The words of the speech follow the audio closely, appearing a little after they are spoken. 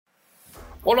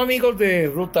Hola amigos de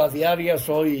Ruta Diaria,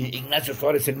 soy Ignacio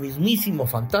Suárez, el mismísimo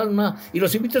fantasma, y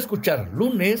los invito a escuchar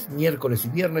lunes, miércoles y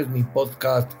viernes mi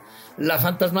podcast La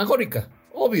Fantasmagórica,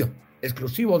 obvio,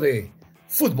 exclusivo de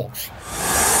Footbox.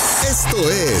 Esto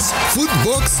es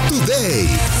Footbox Today.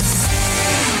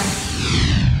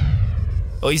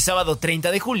 Hoy sábado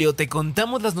 30 de julio te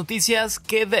contamos las noticias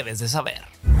que debes de saber.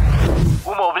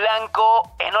 Humo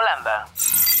blanco en Holanda.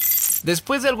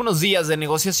 Después de algunos días de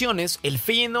negociaciones, el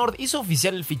Feyenoord hizo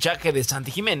oficial el fichaje de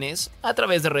Santi Jiménez a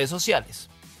través de redes sociales.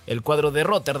 El cuadro de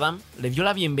Rotterdam le dio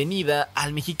la bienvenida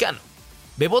al mexicano.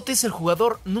 Bebote es el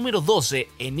jugador número 12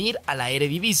 en ir a la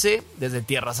Eredivisie desde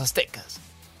tierras aztecas.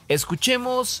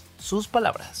 Escuchemos sus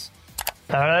palabras.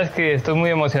 La verdad es que estoy muy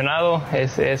emocionado,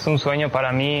 es un sueño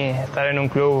para mí estar en un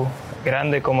club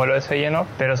grande como lo es Feyenoord,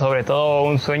 pero sobre todo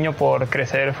un sueño por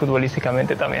crecer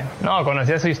futbolísticamente también. No,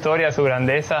 conocía su historia, su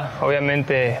grandeza,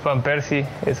 obviamente Van Persie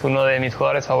es uno de mis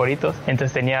jugadores favoritos,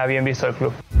 entonces tenía bien visto el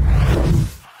club.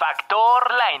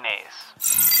 Factor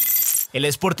Lainez. El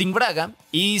Sporting Braga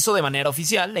hizo de manera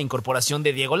oficial la incorporación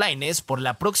de Diego Lainez por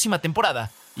la próxima temporada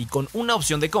y con una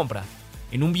opción de compra.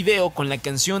 En un video con la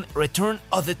canción Return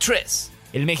of the Tres,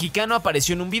 el mexicano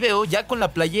apareció en un video ya con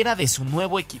la playera de su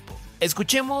nuevo equipo.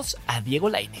 Escuchemos a Diego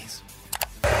Lainez.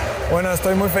 Bueno,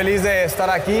 estoy muy feliz de estar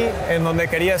aquí, en donde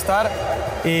quería estar.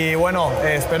 Y bueno,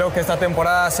 espero que esta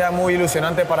temporada sea muy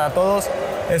ilusionante para todos.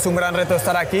 Es un gran reto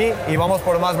estar aquí y vamos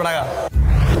por más Braga.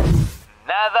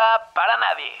 Nada para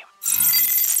nadie.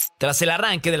 Tras el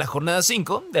arranque de la jornada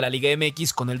 5 de la Liga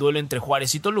MX con el duelo entre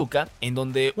Juárez y Toluca, en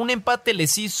donde un empate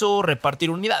les hizo repartir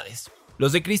unidades,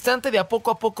 los de Cristante de a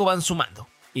poco van sumando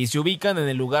y se ubican en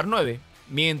el lugar 9,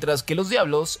 mientras que los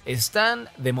Diablos están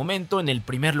de momento en el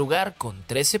primer lugar con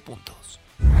 13 puntos.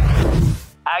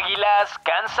 Águilas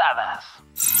cansadas.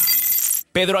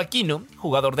 Pedro Aquino,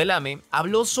 jugador del AME,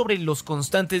 habló sobre los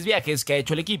constantes viajes que ha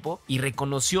hecho el equipo y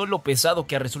reconoció lo pesado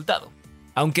que ha resultado,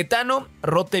 aunque Tano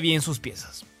rote bien sus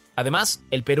piezas. Además,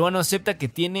 el peruano acepta que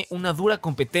tiene una dura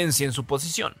competencia en su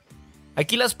posición.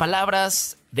 Aquí las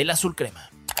palabras del azul crema.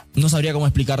 No sabría cómo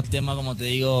explicar el tema, como te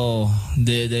digo,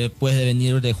 después de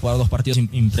venir de jugar dos partidos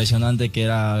impresionantes que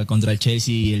era contra el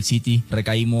Chelsea y el City,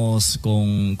 recaímos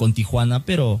con Tijuana,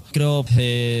 pero creo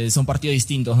que son partidos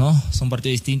distintos, ¿no? Son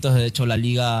partidos distintos, de hecho la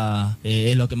liga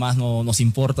es lo que más nos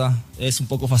importa. Es un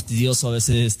poco fastidioso a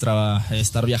veces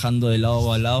estar viajando de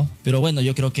lado a lado, pero bueno,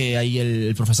 yo creo que ahí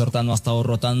el profesor Tano ha estado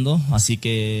rotando, así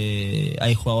que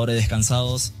hay jugadores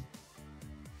descansados.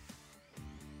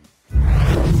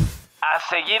 A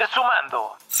seguir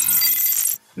sumando.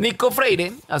 Nico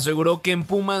Freire aseguró que en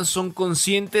Pumas son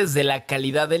conscientes de la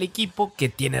calidad del equipo que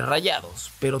tiene Rayados,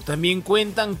 pero también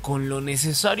cuentan con lo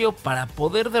necesario para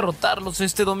poder derrotarlos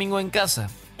este domingo en casa.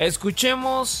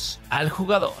 Escuchemos al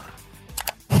jugador.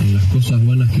 Las cosas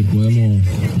buenas que podemos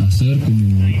hacer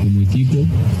como equipo,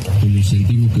 como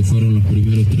sentimos que fueron los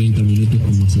primeros 30 minutos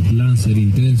con Mazatlán, ser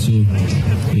intenso,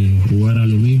 jugar a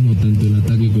lo mismo tanto en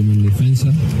ataque como en defensa,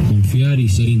 confiar y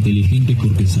ser inteligentes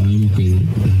porque sabemos que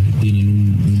tienen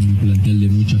un plantel de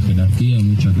mucha jerarquía,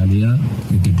 mucha calidad,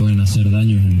 que pueden hacer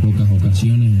daños en pocas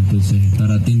ocasiones, entonces estar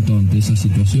atento ante esas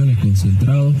situaciones,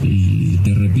 concentrados y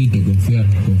te repito, confiar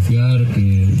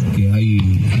que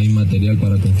hay material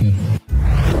para confiar.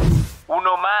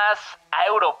 Uno más a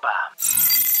Europa.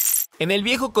 En el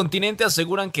viejo continente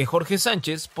aseguran que Jorge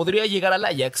Sánchez podría llegar al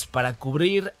Ajax para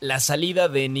cubrir la salida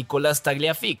de Nicolás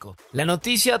Tagliafico. La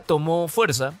noticia tomó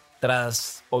fuerza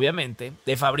tras, obviamente,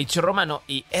 de Fabrizio Romano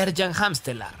y Erjan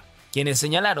Hamstelar, quienes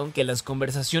señalaron que las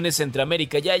conversaciones entre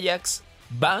América y Ajax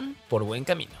van por buen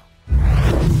camino.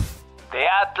 De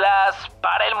Atlas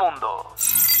para el mundo.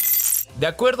 De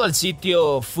acuerdo al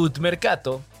sitio Foot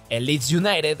Mercato, el Leeds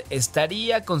United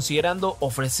estaría considerando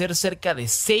ofrecer cerca de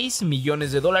 $6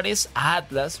 millones a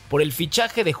Atlas por el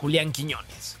fichaje de Julián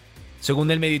Quiñones.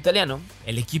 Según el medio italiano,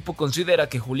 el equipo considera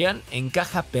que Julián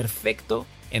encaja perfecto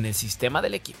en el sistema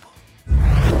del equipo.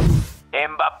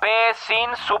 Mbappé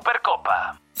sin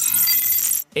Supercopa.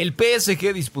 El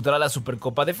PSG disputará la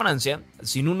Supercopa de Francia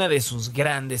sin una de sus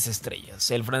grandes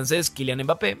estrellas. El francés Kylian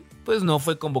Mbappé pues no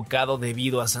fue convocado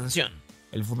debido a sanción.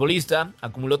 El futbolista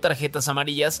acumuló tarjetas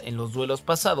amarillas en los duelos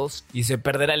pasados y se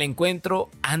perderá el encuentro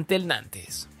ante el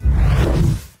Nantes.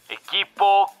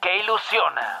 Equipo que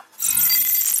ilusiona.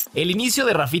 El inicio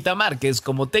de Rafita Márquez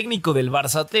como técnico del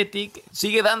Barça Athletic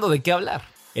sigue dando de qué hablar.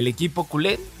 El equipo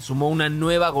culé sumó una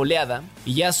nueva goleada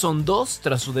y ya son 2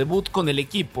 tras su debut con el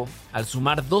equipo, al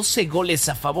sumar 12 goles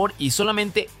a favor y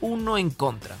solamente 1 en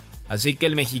contra. Así que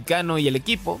el mexicano y el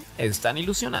equipo están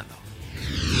ilusionando.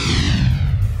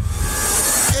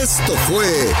 Esto fue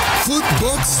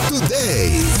Footbox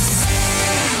Today.